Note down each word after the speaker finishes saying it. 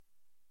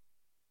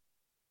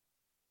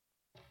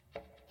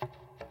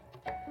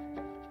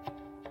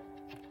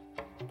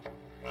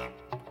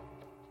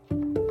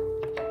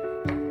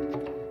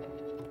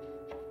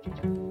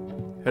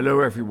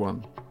Hello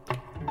everyone.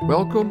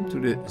 Welcome to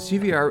the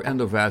CVR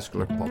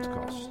Endovascular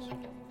podcast.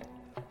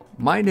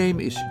 My name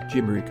is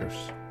Jim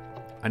Riekers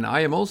and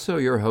I am also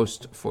your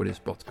host for this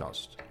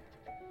podcast.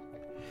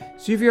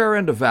 CVR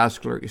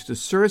Endovascular is the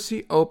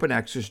CIRSE open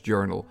access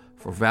journal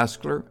for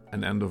vascular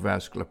and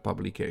endovascular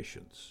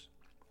publications.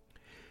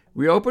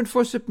 We opened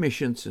for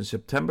submissions in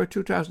September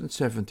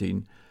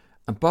 2017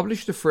 and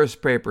published the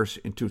first papers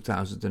in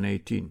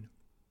 2018.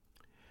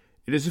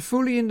 It is a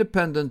fully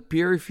independent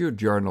peer-reviewed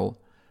journal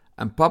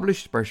and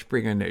published by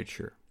Springer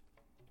Nature.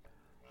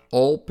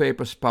 All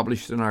papers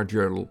published in our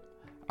journal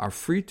are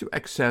free to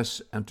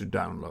access and to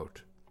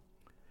download.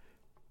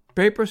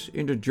 Papers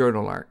in the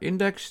journal are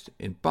indexed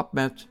in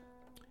PubMed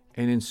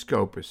and in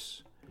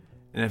Scopus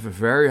and have a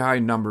very high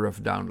number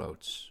of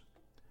downloads.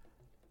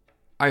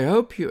 I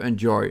hope you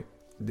enjoy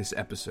this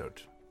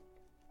episode.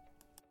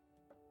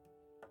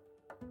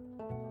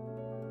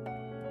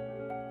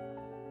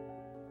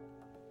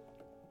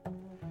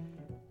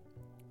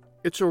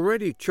 It's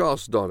already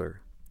Charles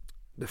Dotter,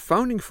 the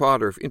founding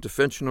father of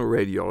interventional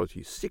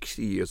radiology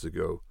 60 years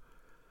ago,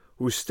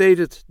 who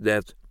stated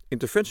that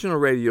interventional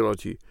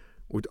radiology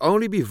would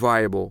only be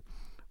viable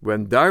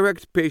when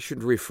direct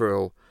patient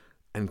referral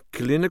and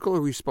clinical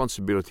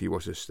responsibility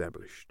was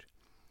established.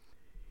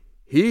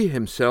 He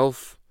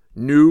himself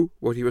knew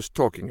what he was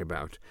talking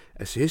about,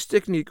 as his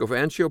technique of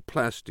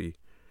angioplasty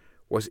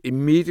was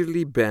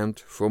immediately banned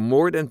for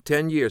more than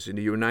 10 years in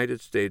the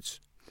United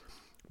States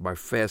by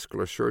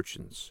vascular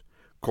surgeons,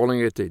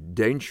 calling it a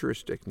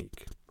dangerous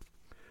technique.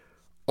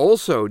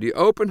 Also, the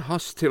open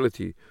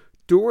hostility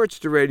towards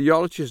the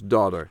radiologist's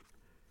daughter,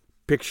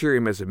 picture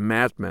him as a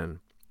madman,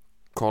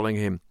 calling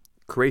him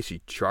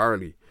Crazy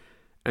Charlie,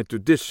 and to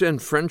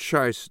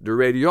disenfranchise the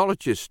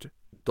radiologist's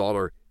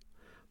daughter,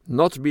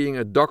 not being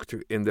a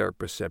doctor in their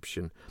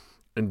perception,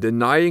 and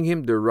denying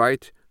him the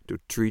right to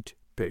treat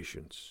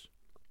patients.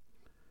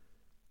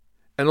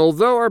 And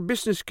although our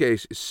business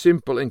case is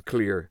simple and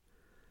clear,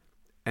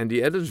 and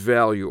the added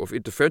value of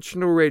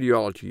interventional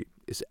radiology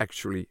is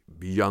actually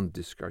beyond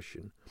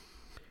discussion,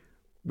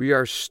 we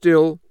are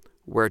still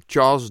where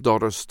Charles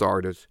Dotter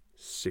started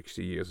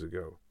 60 years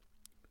ago.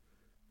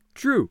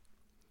 True,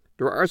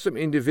 there are some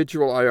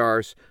individual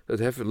IRs that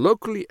have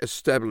locally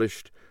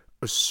established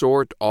a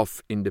sort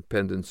of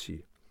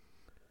independency.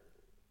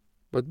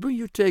 But when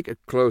you take a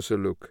closer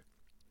look,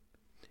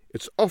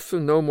 it's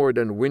often no more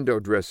than window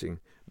dressing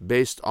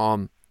based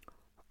on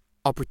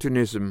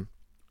opportunism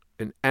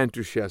and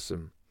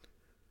enthusiasm,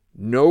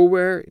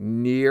 nowhere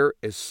near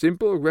a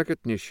simple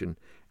recognition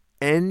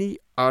any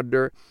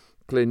other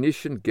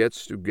clinician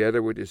gets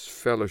together with his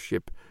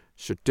fellowship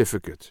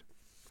certificate.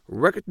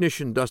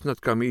 Recognition does not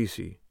come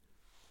easy.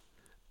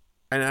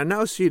 And I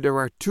now see there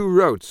are two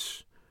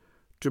roads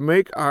to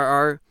make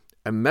IR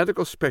a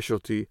medical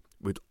specialty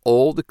with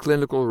all the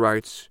clinical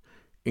rights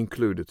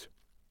included.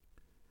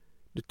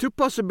 The two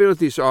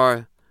possibilities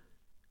are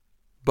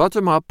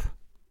bottom up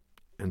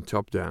and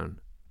top down.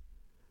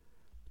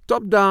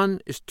 Top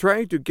down is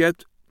trying to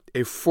get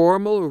a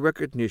formal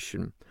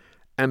recognition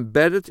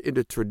embedded in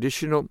the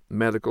traditional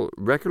medical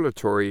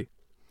regulatory,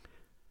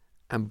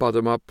 and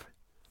bottom up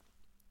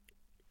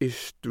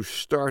is to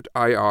start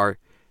IR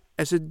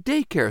as a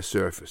daycare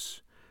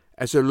service,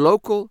 as a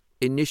local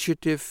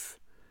initiative,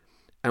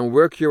 and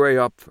work your way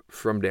up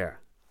from there.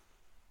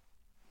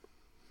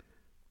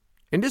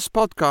 In this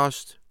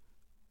podcast,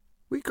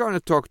 we're going to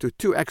talk to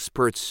two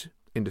experts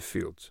in the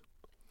field.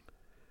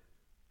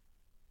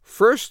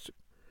 First,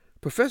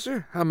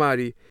 Professor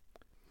Hamady,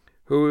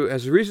 who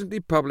has recently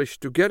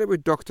published, together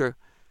with Dr.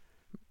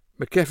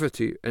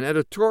 McCafferty, an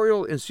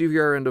editorial in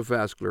CVR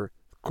Endovascular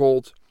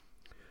called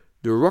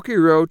The Rocky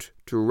Road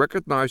to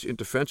Recognize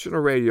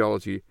Interventional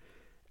Radiology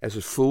as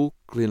a Full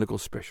Clinical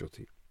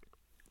Specialty.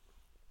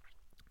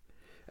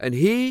 And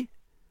he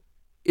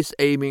is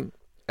aiming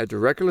at the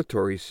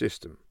regulatory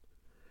system.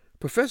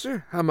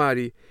 Professor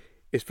Hamady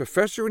is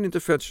professor in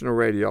interventional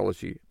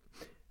radiology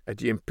at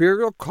the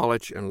Imperial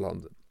College in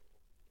London.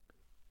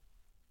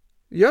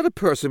 The other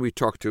person we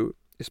talked to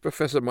is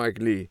Professor Mike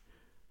Lee.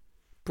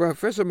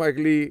 Professor Mike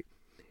Lee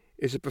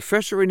is a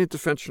professor in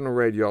interventional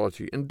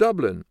radiology in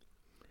Dublin,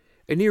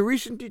 and he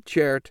recently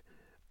chaired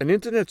an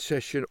internet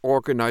session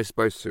organized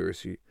by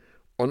CIRSE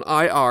on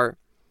IR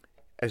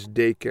as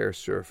daycare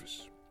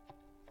service.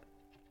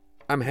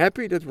 I'm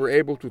happy that we're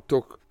able to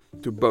talk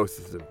to both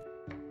of them.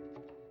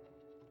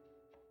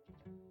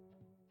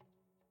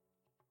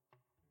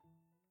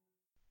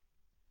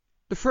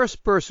 The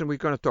first person we're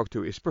going to talk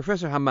to is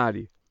Professor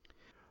Hamady.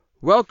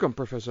 Welcome,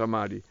 Professor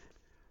Hamady.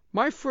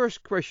 My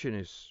first question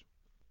is,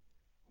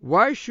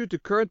 why should the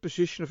current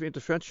position of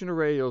interventional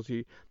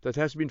radiology that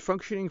has been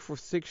functioning for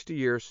 60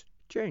 years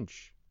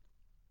change?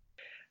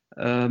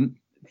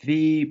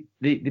 The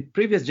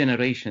previous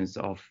generations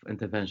of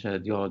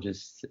interventional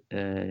radiologists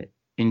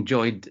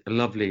enjoyed a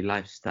lovely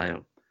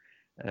lifestyle,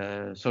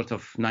 sort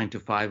of 9 to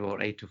 5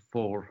 or 8 to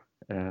 4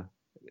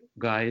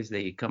 guys.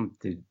 They come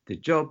to the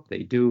job,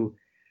 they do,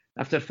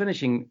 after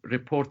finishing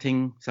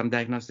reporting some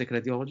diagnostic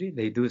radiology,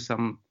 they do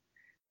some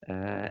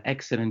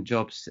excellent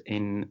jobs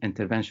in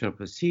interventional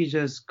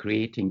procedures,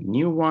 creating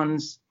new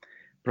ones,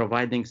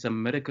 providing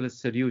some miraculous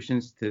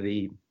solutions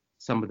to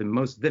some of the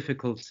most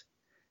difficult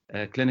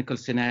clinical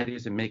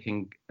scenarios and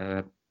making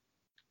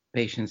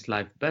patients'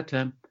 life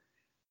better.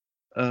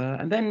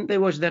 And then they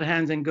wash their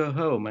hands and go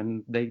home,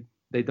 and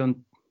they don't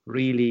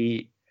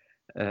really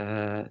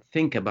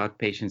think about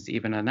patients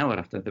even an hour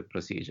after the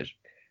procedure.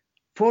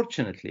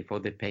 Fortunately for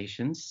the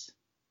patients,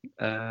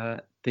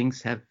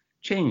 things have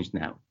changed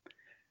now.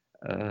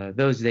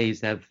 Those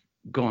days have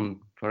gone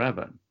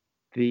forever.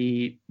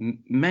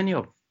 Many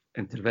of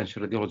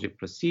interventional radiology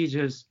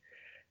procedures,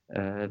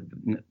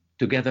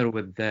 together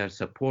with their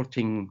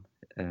supporting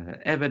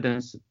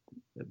evidence,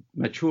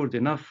 matured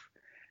enough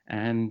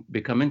and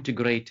become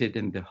integrated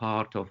in the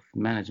heart of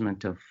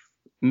management of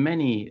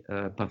many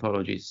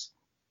pathologies.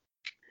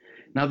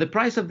 Now, the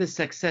price of this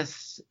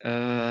success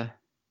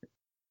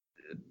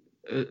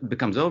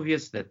becomes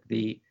obvious that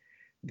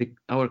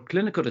our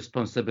clinical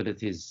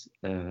responsibilities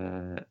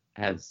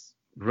has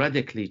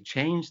radically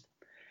changed.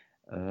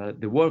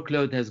 The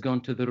workload has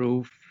gone to the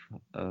roof,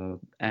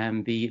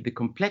 and the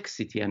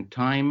complexity and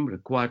time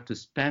required to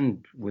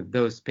spend with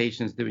those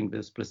patients doing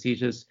those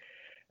procedures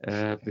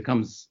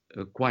becomes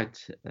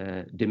quite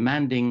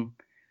demanding.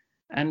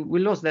 And we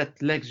lost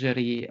that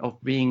luxury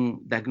of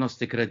being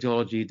diagnostic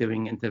radiology,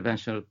 doing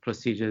interventional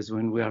procedures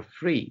when we are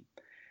free.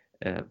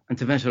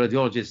 Interventional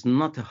radiology is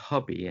not a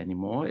hobby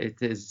anymore.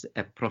 It is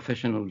a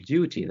professional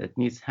duty that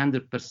needs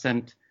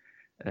 100%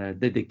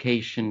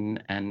 dedication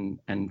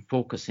and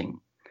focusing.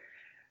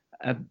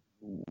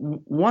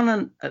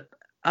 One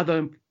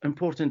other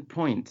important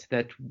point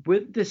that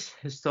with this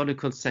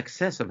historical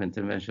success of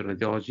interventional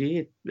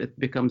radiology, it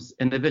becomes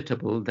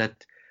inevitable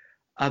that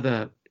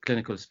other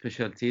clinical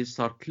specialties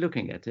start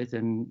looking at it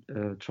and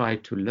try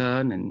to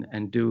learn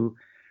and do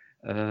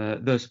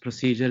those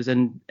procedures,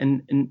 and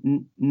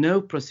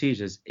no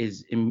procedures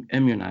is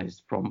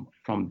immunized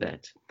from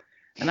that.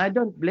 And I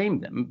don't blame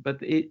them,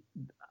 but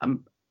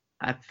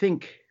I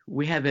think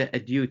we have a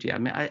duty. I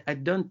mean, I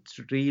don't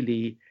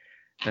really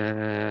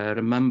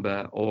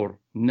remember or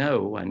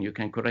know, and you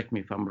can correct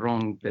me if I'm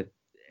wrong, that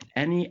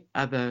any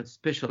other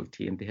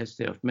specialty in the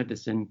history of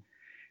medicine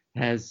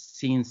has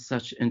seen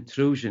such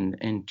intrusion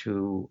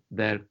into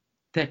their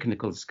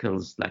technical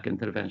skills like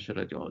interventional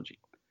radiology.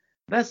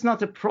 That's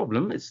not a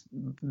problem. It's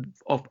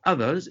of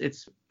others.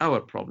 It's our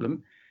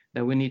problem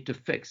that we need to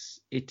fix.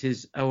 It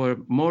is our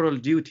moral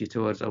duty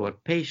towards our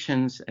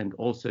patients and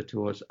also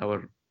towards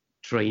our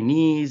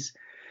trainees,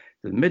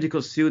 the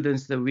medical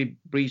students that we're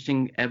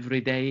reaching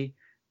every day.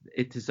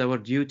 It is our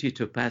duty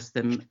to pass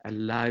them a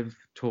live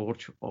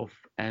torch of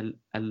a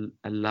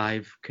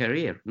live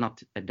career,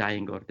 not a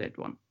dying or dead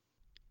one.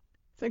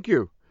 Thank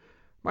you.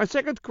 My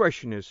second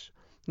question is,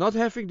 not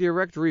having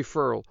direct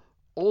referral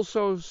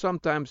also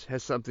sometimes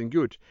has something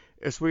good,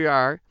 as we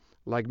are,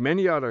 like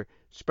many other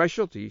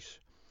specialties,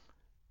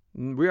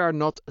 we are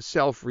not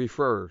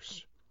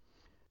self-referrers.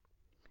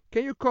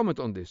 Can you comment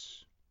on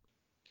this?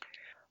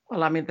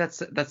 Well, I mean,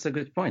 that's a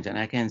good point, and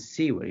I can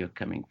see where you're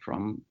coming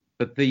from,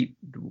 but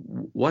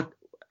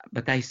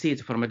but I see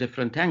it from a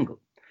different angle.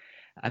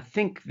 I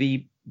think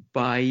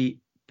by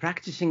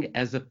practicing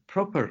as a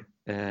proper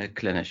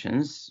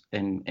clinicians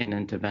in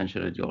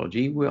interventional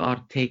radiology, we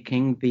are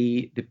taking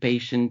the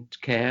patient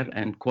care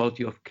and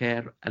quality of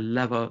care a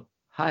level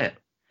higher,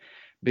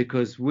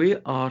 because we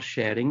are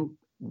sharing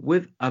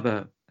with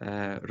other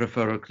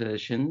referral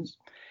clinicians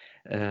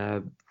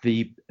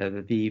the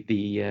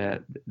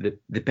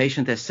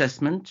patient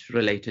assessment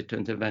related to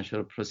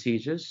interventional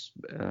procedures.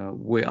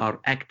 We are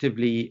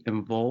actively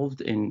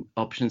involved in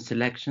option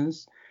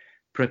selections,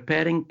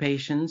 preparing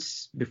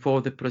patients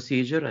before the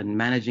procedure and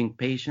managing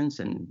patients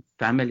and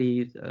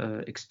family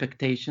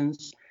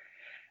expectations,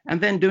 and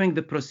then doing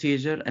the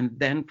procedure and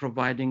then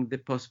providing the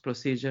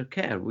post-procedure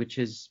care, which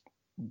is,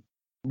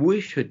 we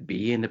should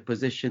be in a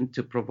position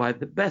to provide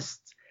the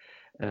best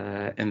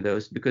in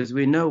those, because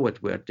we know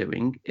what we're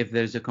doing. If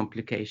there's a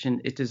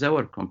complication, it is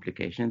our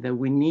complication that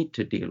we need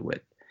to deal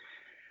with.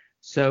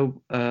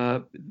 So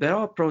there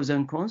are pros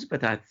and cons,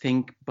 but I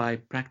think by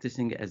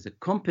practicing as a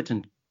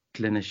competent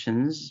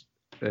clinicians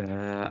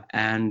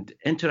and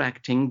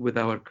interacting with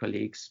our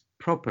colleagues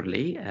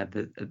properly,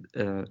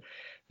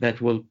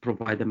 that will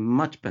provide a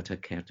much better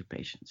care to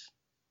patients.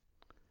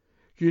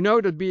 You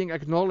know that being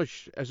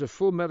acknowledged as a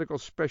full medical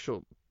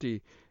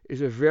specialty is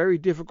a very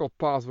difficult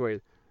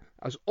pathway,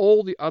 as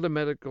all the other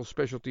medical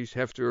specialties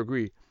have to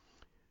agree.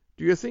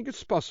 Do you think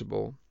it's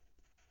possible?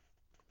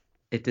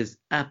 It is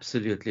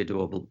absolutely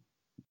doable.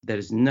 There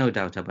is no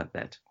doubt about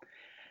that.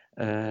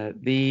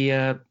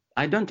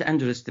 I don't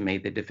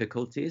underestimate the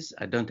difficulties.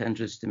 I don't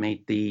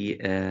underestimate the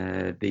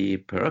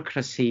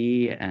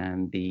bureaucracy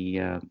and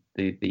the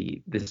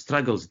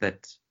struggles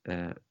that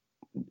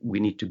we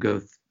need to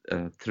go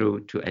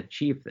through to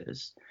achieve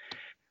this.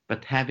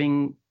 But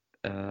having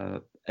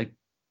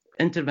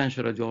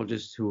interventional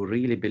radiologists who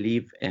really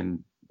believe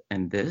in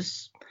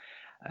this,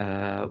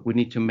 we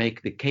need to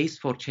make the case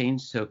for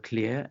change so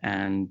clear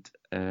and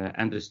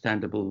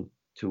understandable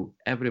to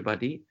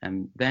everybody,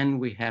 and then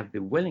we have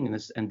the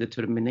willingness and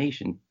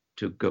determination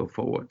to go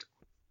forward.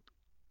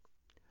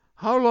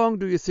 How long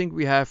do you think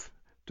we have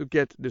to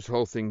get this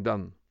whole thing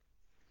done?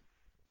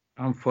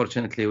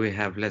 Unfortunately, we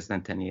have less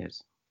than 10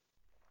 years.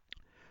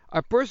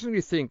 I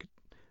personally think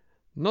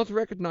not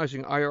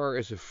recognizing IR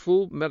as a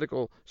full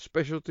medical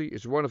specialty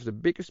is one of the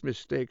biggest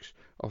mistakes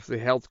of the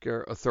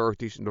healthcare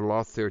authorities in the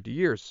last 30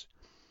 years.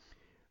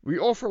 We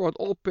offer what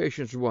all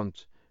patients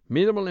want: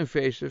 minimal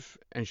invasive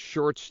and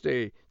short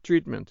stay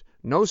treatment,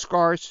 no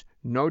scars,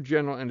 no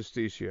general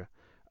anesthesia,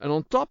 and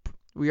on top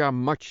we are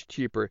much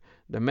cheaper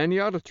than many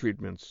other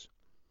treatments.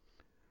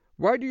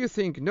 Why do you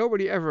think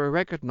nobody ever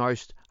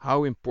recognized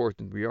how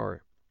important we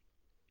are?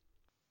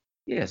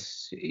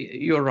 Yes,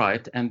 you're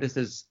right, and this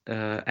is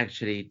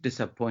actually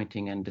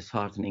disappointing and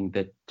disheartening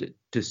that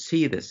to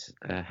see this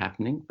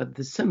happening. But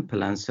the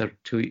simple answer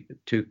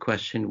to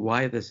question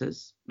why this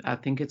is, I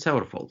think it's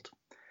our fault.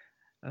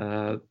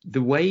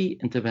 The way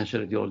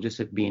interventional radiologists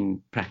have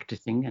been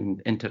practicing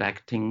and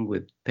interacting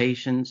with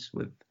patients,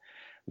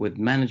 with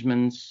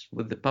managements,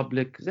 with the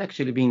public, has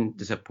actually been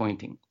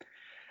disappointing.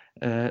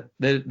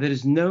 There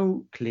is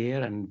no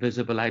clear and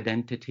visible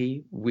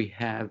identity. We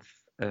have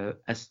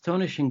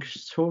astonishing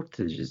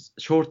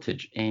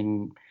shortage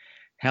in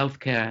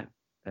healthcare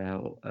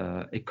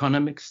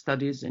economic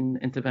studies in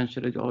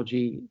interventional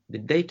radiology. The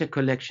data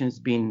collection has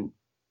been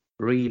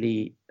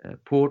really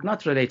poor,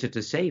 not related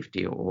to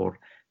safety or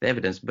the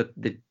evidence, but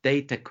the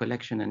data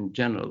collection in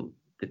general,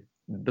 the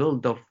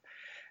build of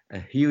a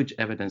huge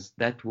evidence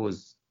that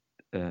was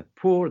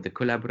poor. The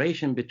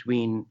collaboration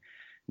between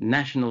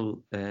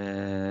national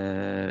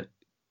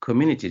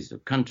communities,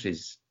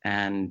 countries,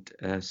 and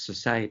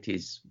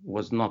societies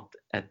was not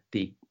at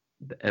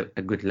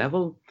a good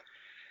level.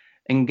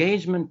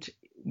 Engagement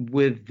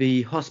with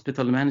the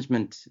hospital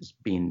management has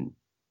been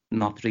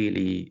not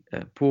really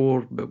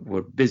poor, but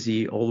we're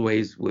busy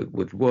always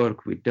with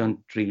work. We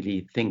don't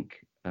really think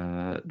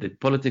the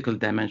political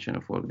dimension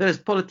of work. There is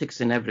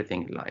politics in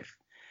everything in life.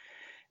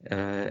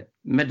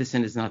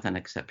 Medicine is not an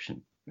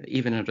exception.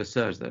 Even in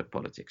research, there are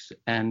politics,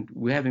 and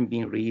we haven't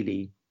been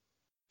really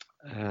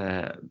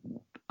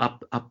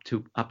up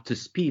to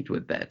speed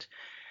with that.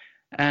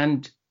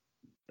 And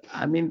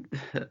I mean,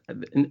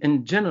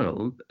 in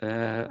general,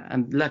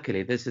 and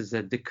luckily this is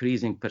a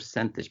decreasing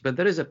percentage, but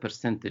there is a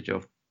percentage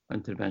of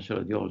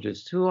interventional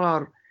radiologists who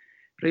are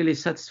really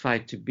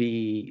satisfied to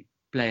be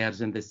players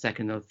in the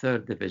second or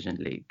third division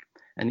league.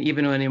 And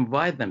even when you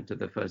invite them to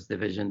the first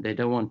division, they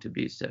don't want to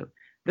be so.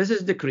 This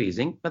is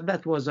decreasing, but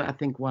that was, I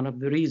think, one of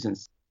the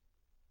reasons.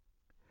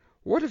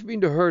 What have been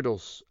the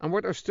hurdles, and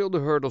what are still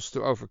the hurdles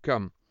to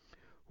overcome?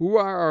 Who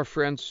are our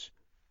friends,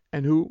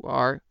 and who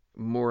are,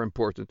 more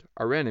important,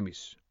 our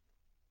enemies?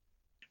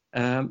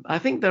 I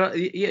think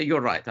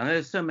you're right, and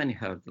there's so many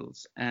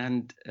hurdles,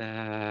 and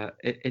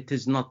it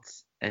is not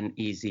an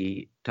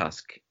easy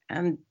task,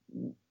 and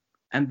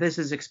this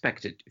is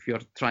expected if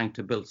you're trying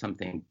to build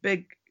something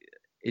big.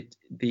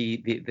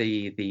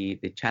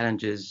 The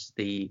challenges,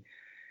 the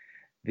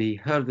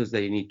hurdles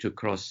that you need to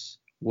cross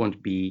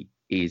won't be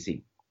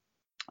easy.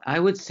 I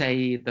would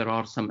say there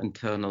are some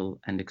internal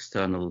and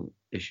external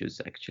issues,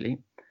 actually.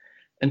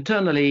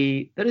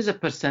 Internally, there is a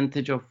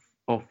percentage of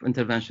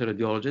interventional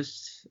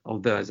radiologists,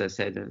 although, as I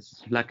said,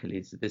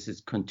 luckily this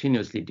is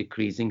continuously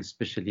decreasing,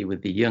 especially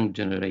with the young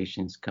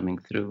generations coming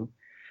through,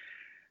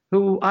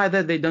 who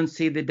either they don't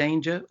see the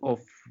danger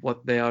of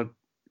what they are,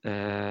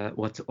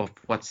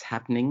 what's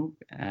happening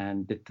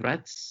and the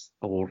threats,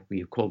 or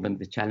we call them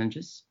the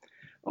challenges,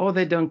 or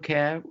they don't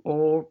care,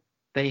 or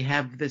they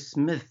have this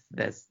myth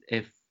that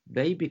if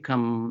they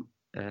become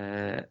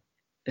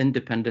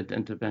independent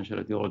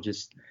interventional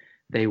radiologists,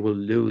 they will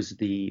lose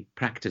the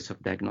practice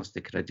of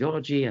diagnostic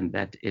radiology, and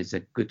that is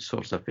a good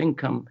source of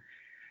income.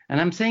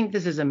 And I'm saying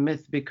this is a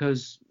myth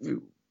because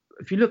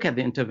if you look at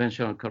the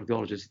interventional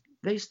cardiologists,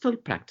 they still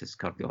practice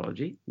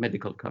cardiology,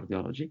 medical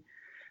cardiology.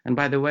 And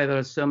by the way, there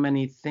are so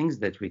many things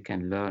that we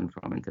can learn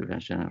from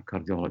interventional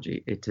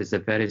cardiology. It is a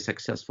very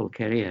successful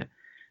career.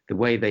 The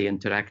way they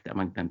interact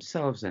among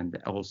themselves and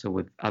also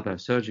with other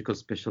surgical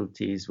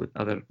specialties, with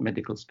other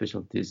medical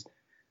specialties,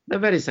 they're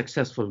a very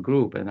successful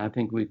group, and I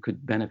think we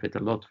could benefit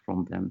a lot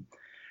from them.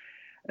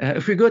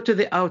 If we go to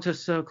the outer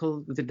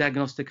circle, the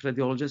diagnostic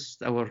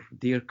radiologists, our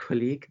dear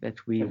colleague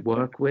that we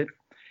work with,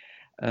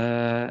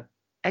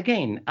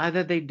 again,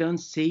 either they don't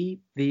see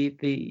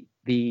the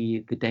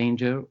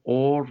danger,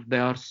 or they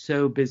are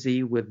so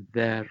busy with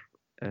their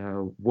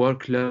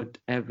workload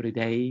every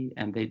day,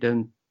 and they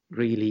don't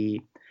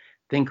really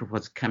think of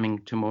what's coming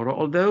tomorrow.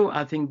 Although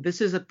I think this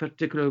is a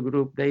particular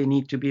group, they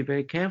need to be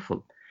very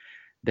careful.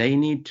 They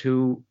need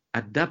to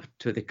adapt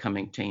to the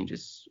coming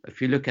changes.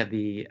 If you look at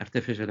the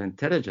artificial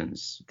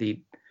intelligence, the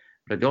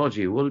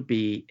radiology will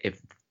be, if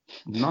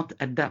not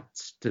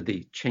adapts to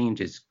the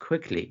changes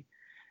quickly,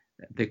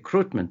 the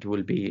recruitment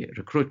will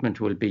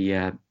be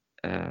a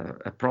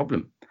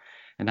problem.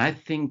 And I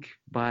think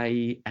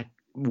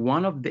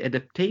one of the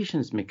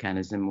adaptations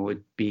mechanism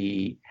would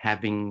be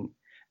having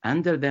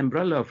under the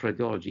umbrella of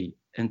radiology,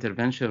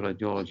 interventional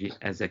radiology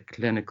as a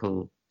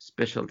clinical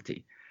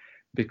specialty,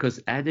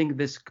 because adding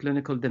this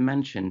clinical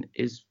dimension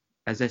is,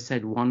 as I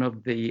said, one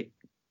of the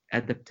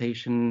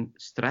adaptation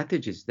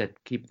strategies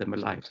that keep them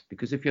alive.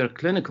 Because if you're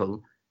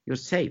clinical, you're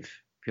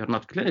safe. If you're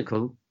not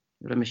clinical,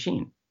 you're a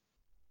machine.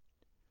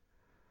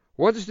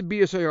 What is the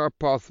BSIR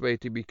pathway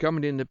to become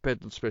an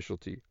independent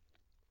specialty?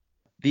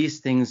 These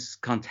things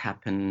can't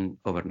happen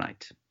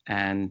overnight.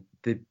 And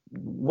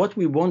what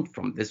we want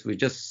from this, we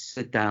just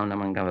sit down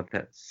among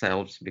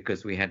ourselves,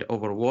 because we had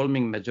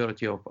overwhelming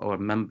majority of our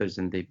members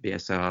in the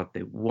BSIR.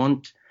 They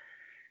want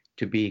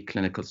to be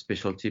clinical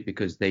specialty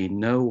because they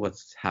know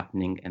what's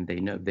happening, and they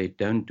know they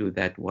don't do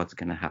that, what's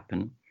going to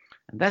happen.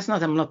 And that's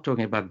not, I'm not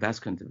talking about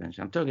vascular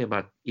intervention. I'm talking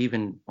about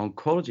even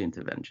oncology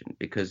intervention,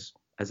 because,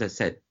 as I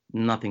said,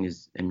 nothing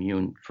is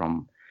immune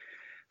from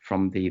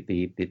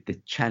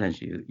the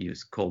challenge, you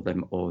call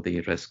them, or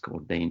the risk or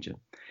danger.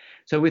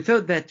 So we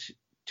thought that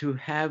to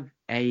have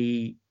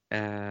a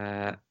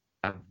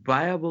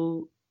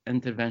viable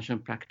intervention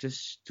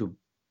practice to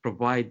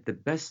provide the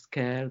best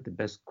care, the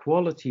best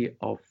quality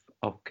of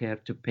care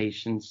to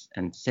patients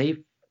and safe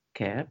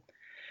care,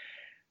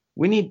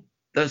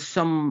 there's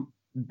some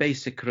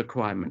basic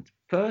requirement.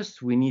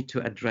 First, we need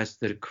to address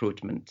the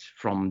recruitment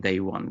from day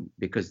one,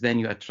 because then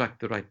you attract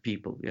the right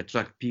people. You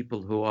attract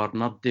people who are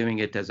not doing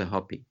it as a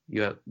hobby.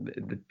 You are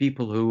the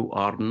people who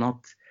are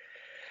not,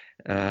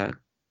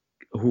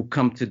 who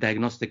come to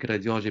diagnostic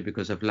radiology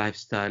because of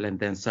lifestyle and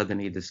then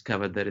suddenly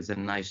discover there is a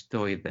nice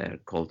toy there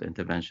called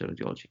interventional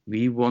radiology.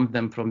 We want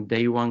them from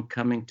day one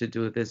coming to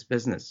do this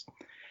business.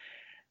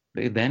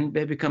 Then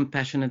they become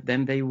passionate,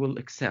 then they will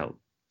excel.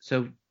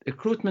 So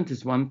recruitment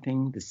is one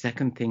thing. The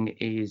second thing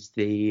is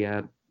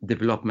the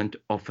development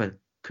of a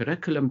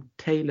curriculum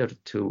tailored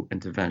to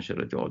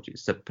interventional radiology.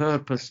 It's a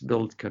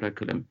purpose-built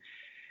curriculum.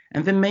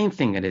 And the main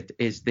thing in it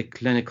is the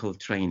clinical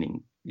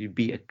training. You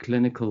be a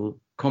clinical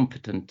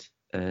competent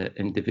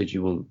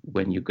individual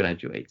when you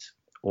graduate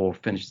or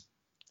finish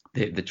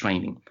the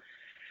training.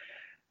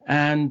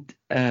 And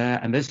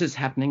this is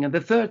happening. And the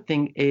third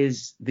thing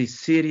is the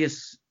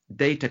serious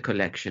data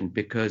collection,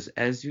 because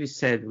as we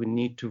said, we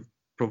need to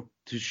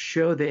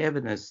show the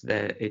evidence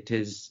that it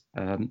is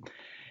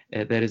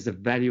there is a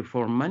value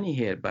for money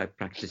here by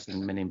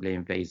practicing minimally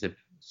invasive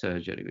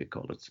surgery, we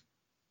call it.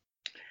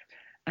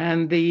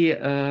 And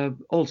we're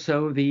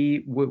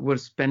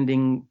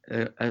spending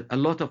a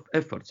lot of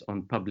efforts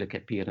on public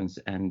appearance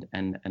and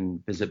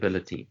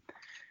visibility.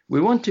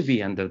 We want to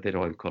be under the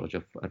Royal College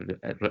of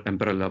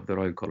umbrella of the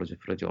Royal College of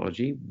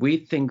Radiology. We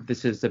think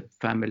this is a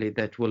family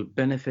that will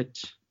benefit.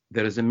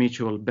 There is a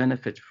mutual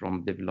benefit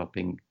from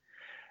developing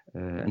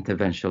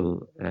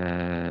interventional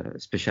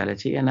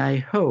specialty, and I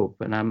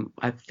hope, and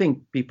I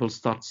think people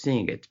start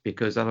seeing it,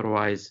 because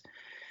otherwise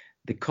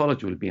the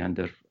college will be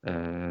under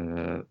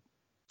a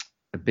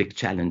big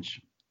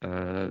challenge.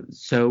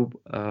 These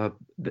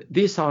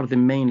are the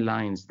main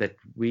lines that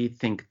we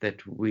think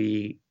that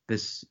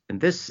at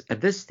this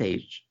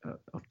stage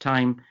of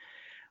time,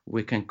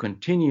 we can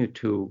continue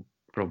to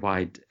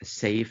provide a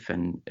safe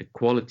and a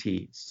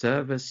quality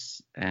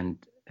service and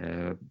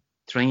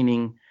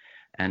training,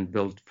 and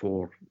build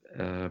for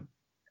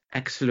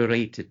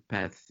accelerated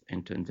path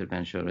into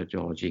interventional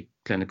radiology,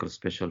 clinical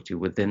specialty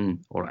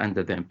within or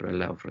under the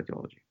umbrella of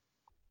radiology.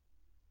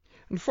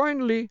 And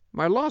finally,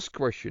 my last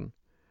question.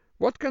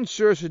 What can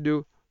CERSI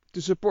do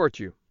to support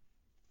you?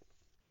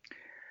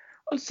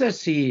 Well,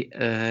 CERSI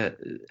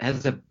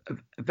has a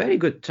very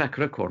good track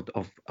record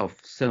of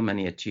so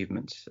many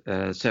achievements.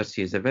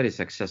 CERSI is a very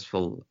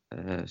successful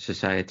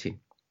society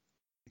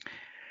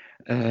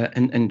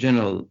in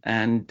general.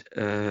 And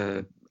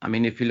I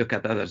mean, if you look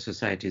at other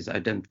societies, I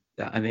think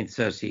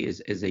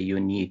CERSI is a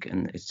unique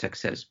in its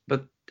success,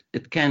 but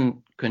it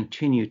can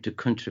continue to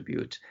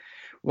contribute.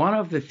 One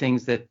of the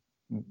things that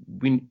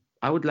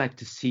I would like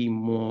to see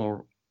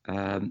more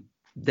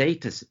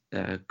data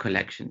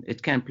collection.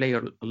 It can play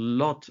a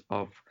lot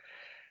of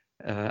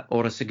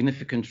or a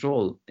significant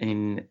role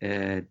in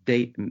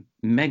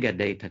mega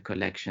data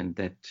collection,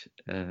 that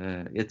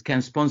it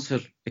can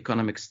sponsor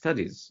economic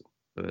studies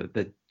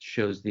that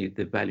shows the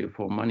value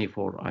for money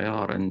for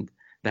IR, and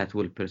that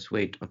will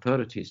persuade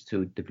authorities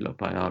to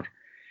develop IR,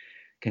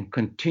 can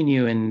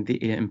continue in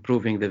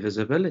improving the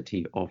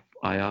visibility of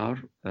IR.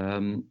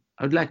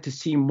 I would like to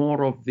see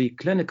more of the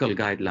clinical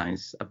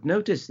guidelines. I've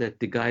noticed that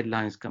the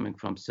guidelines coming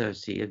from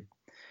CERSI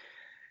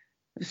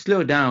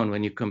slow down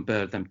when you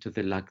compare them to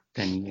the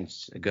 10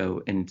 years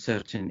ago in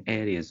certain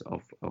areas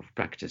of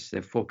practice.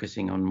 They're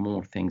focusing on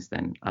more things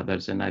than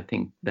others, and I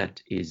think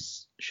that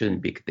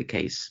shouldn't be the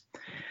case.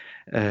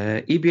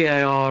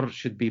 EBIR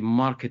should be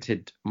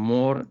marketed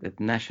more at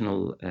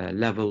national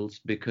levels,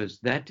 because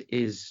that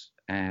is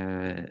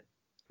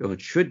or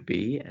it should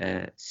be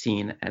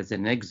seen as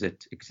an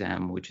exit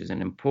exam, which is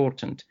an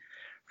important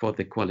for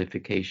the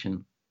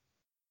qualification.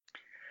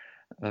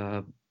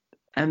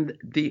 And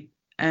the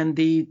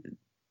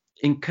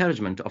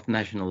encouragement of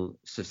national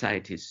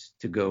societies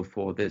to go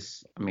for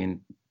this. I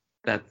mean,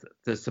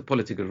 there's a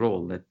political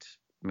role that,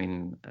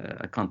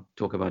 I can't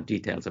talk about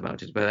details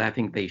about it, but I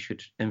think they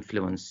should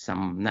influence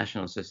some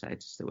national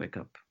societies to wake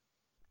up.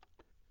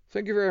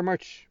 Thank you very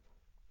much,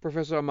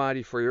 Professor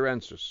Hamadi, for your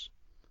answers.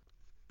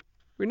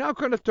 We're now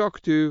going to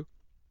talk to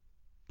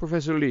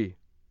Professor Lee.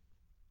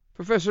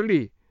 Professor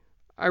Lee,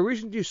 I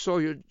recently saw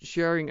you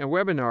sharing a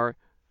webinar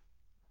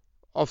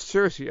of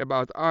CERSI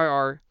about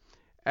IR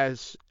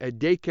as a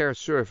daycare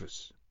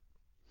service.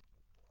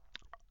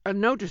 I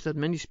noticed that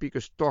many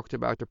speakers talked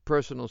about their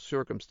personal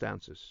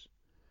circumstances.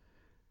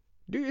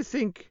 Do you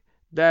think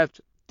that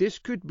this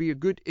could be a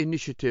good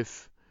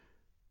initiative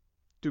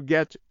to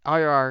get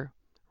IR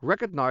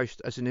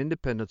recognized as an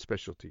independent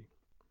specialty?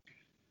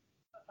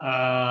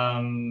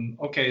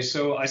 Okay,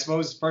 so I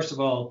suppose, first of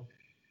all,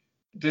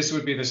 this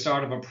would be the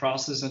start of a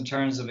process in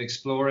terms of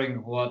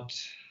exploring what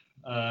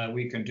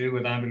we can do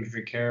with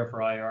ambulatory care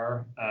for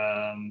IR,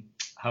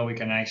 how we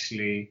can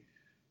actually,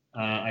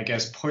 I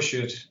guess, push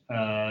it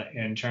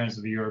in terms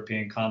of the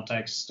European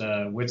context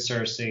with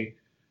CERSI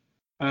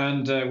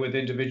and with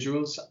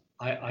individuals.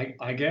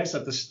 I guess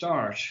at the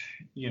start,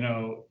 you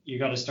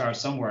got to start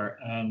somewhere.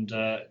 And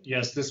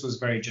yes, this was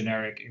very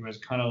generic. It was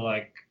kind of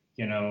like,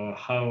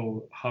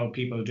 how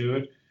people do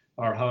it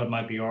or how it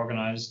might be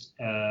organized.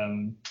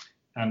 And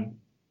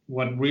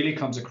what really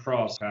comes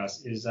across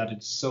is that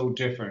it's so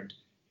different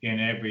in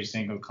every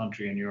single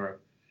country in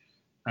Europe.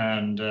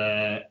 And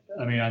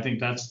I think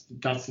that's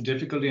the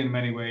difficulty in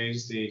many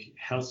ways. The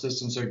health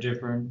systems are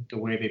different. The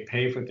way they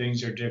pay for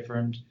things are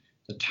different.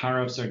 The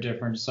tariffs are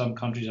different. Some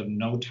countries have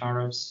no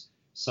tariffs.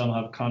 Some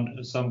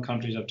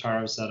countries have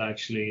tariffs that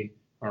actually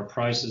are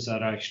prices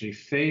that actually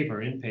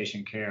favor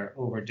inpatient care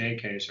over day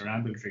case or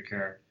ambulatory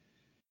care.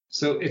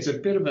 So it's a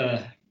bit of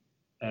a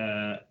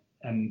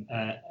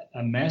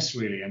mess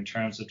really in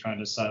terms of trying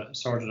to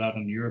sort it out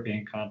in the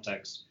European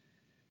context.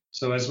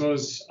 So I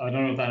suppose, I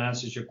don't know if that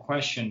answers your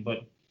question,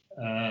 but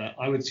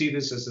I would see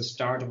this as the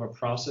start of a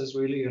process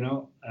really,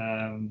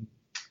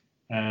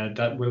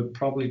 that will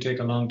probably take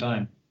a long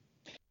time.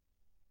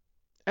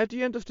 At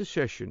the end of the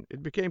session,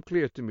 it became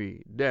clear to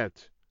me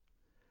that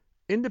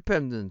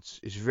independence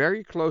is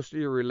very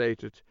closely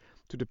related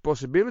to the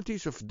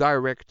possibilities of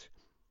direct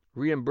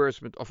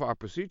reimbursement of our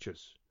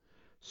procedures.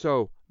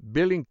 So,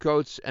 billing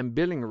codes and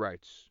billing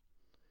rights.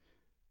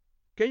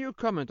 Can you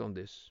comment on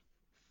this?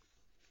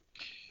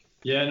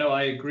 Yeah, no,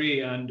 I agree.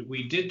 And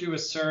we did do a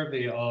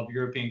survey of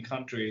European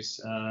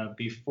countries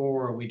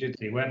before we did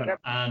the webinar.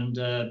 And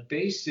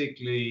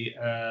basically,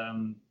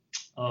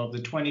 of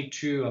the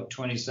 22 of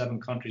 27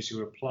 countries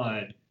who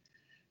applied,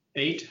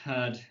 8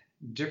 had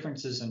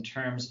differences in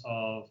terms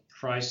of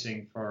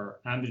pricing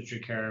for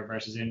ambulatory care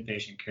versus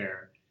inpatient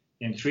care.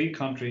 In 3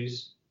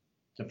 countries,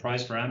 the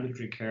price for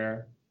ambulatory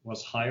care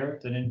was higher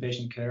than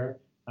inpatient care,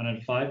 and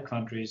in 5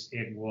 countries,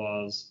 it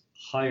was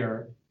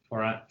higher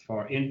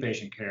for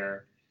inpatient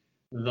care,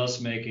 thus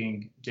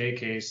making day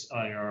case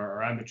IR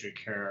or ambulatory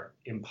care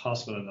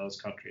impossible in those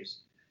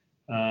countries.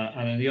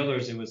 And in the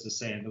others, it was the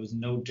same. There was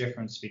no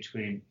difference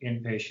between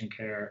inpatient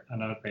care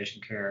and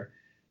outpatient care.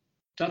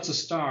 That's a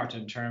start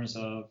in terms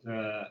of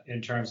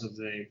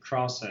the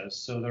process.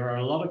 So there are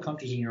a lot of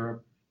countries in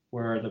Europe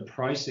where the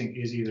pricing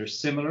is either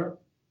similar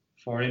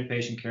for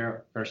inpatient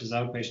care versus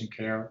outpatient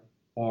care,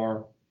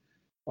 or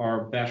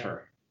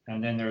better.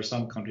 And then there are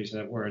some countries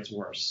where it's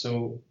worse.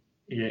 So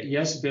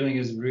yes, billing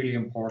is really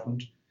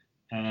important.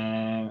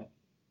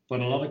 But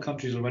a lot of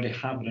countries already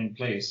have it in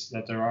place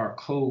that there are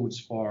codes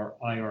for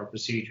IR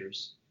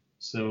procedures.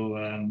 So,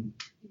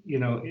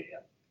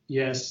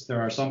 yes, there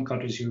are some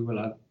countries who will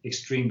have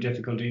extreme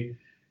difficulty.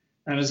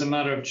 And as a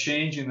matter of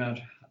changing that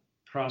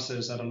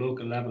process at a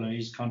local level in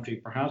each country,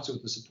 perhaps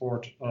with the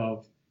support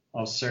of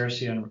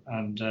CERSI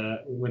and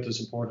with the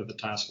support of the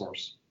task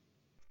force.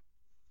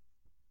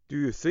 Do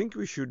you think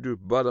we should do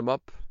bottom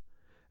up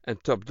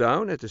and top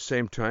down at the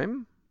same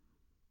time?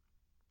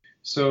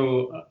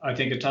 So I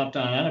think a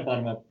top-down and a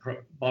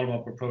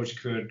bottom-up approach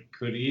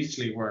could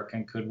easily work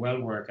and could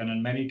well work, and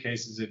in many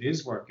cases it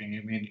is working.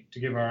 I mean, to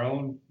give my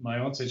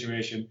own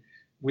situation,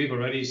 we've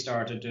already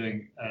started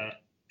doing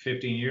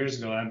 15 years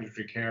ago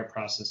ambulatory care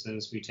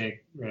processes. We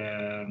take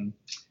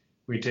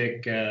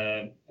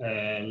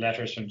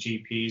letters from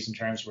GPs in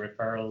terms of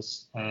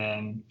referrals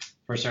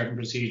for certain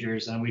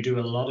procedures, and we do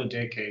a lot of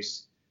day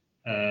case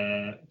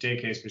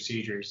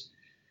procedures.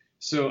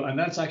 So, and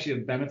that's actually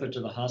a benefit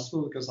to the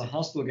hospital, because the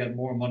hospital get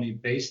more money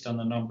based on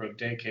the number of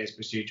day case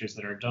procedures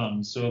that are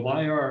done. So if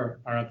IR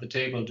are at the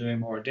table doing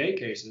more day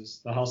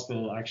cases, the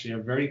hospital actually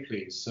are very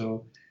pleased.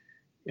 So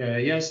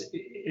yes,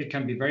 it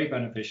can be very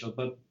beneficial,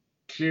 but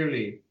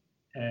clearly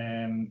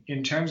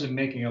in terms of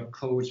making up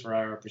codes for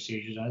IR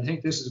procedures, and I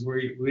think this is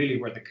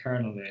really where the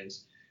kernel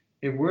is.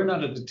 If we're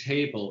not at the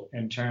table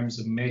in terms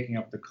of making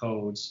up the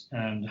codes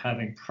and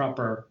having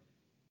proper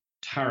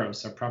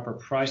tariffs or proper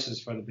prices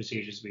for the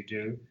procedures we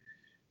do,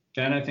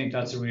 then I think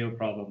that's a real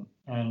problem.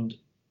 And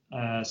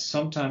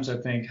sometimes I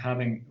think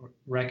having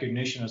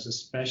recognition as a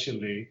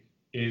specialty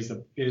is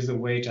the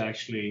way to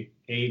actually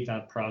aid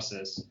that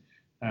process,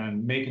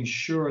 and making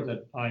sure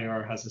that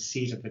IR has a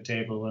seat at the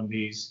table when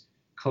these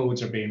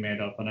codes are being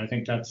made up. And I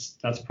think that's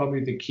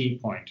probably the key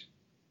point.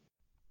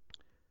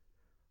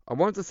 I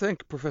want to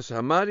thank Professor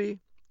Hamadi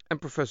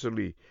and Professor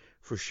Lee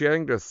for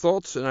sharing their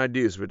thoughts and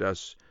ideas with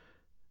us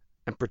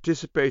and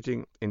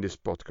participating in this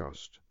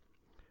podcast.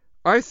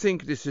 I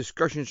think these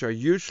discussions are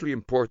hugely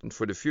important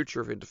for the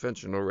future of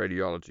interventional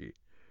radiology.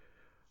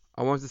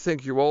 I want to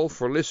thank you all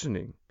for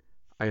listening.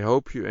 I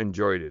hope you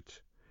enjoyed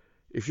it.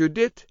 If you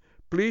did,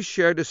 please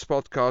share this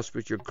podcast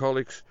with your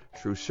colleagues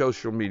through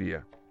social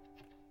media.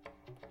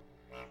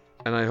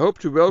 And I hope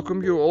to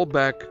welcome you all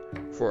back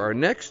for our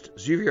next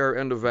ZVR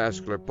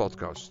Endovascular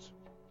podcast.